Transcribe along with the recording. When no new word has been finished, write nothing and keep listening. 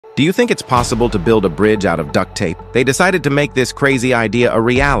Do you think it's possible to build a bridge out of duct tape? They decided to make this crazy idea a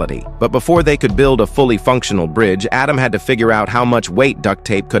reality. But before they could build a fully functional bridge, Adam had to figure out how much weight duct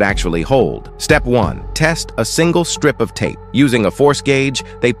tape could actually hold. Step 1. Test a single strip of tape. Using a force gauge,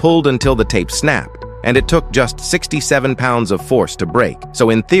 they pulled until the tape snapped, and it took just 67 pounds of force to break.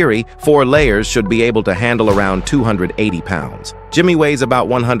 So in theory, 4 layers should be able to handle around 280 pounds. Jimmy weighs about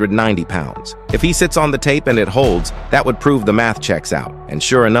 190 pounds. If he sits on the tape and it holds, that would prove the math checks out. And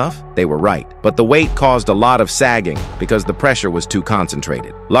sure enough, they were right. But the weight caused a lot of sagging because the pressure was too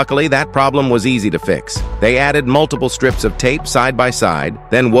concentrated. Luckily, that problem was easy to fix. They added multiple strips of tape side by side,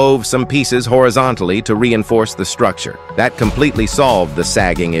 then wove some pieces horizontally to reinforce the structure. That completely solved the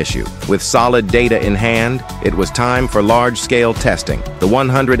sagging issue. With solid data in hand, it was time for large-scale testing. The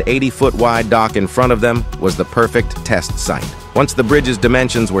 180-foot wide dock in front of them was the perfect test site. Once the bridge's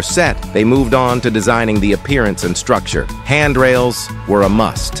dimensions were set, they moved on to designing the appearance and structure. Handrails were a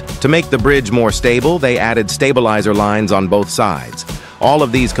must. To make the bridge more stable, they added stabilizer lines on both sides. All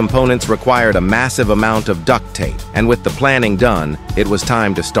of these components required a massive amount of duct tape, and with the planning done, it was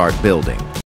time to start building.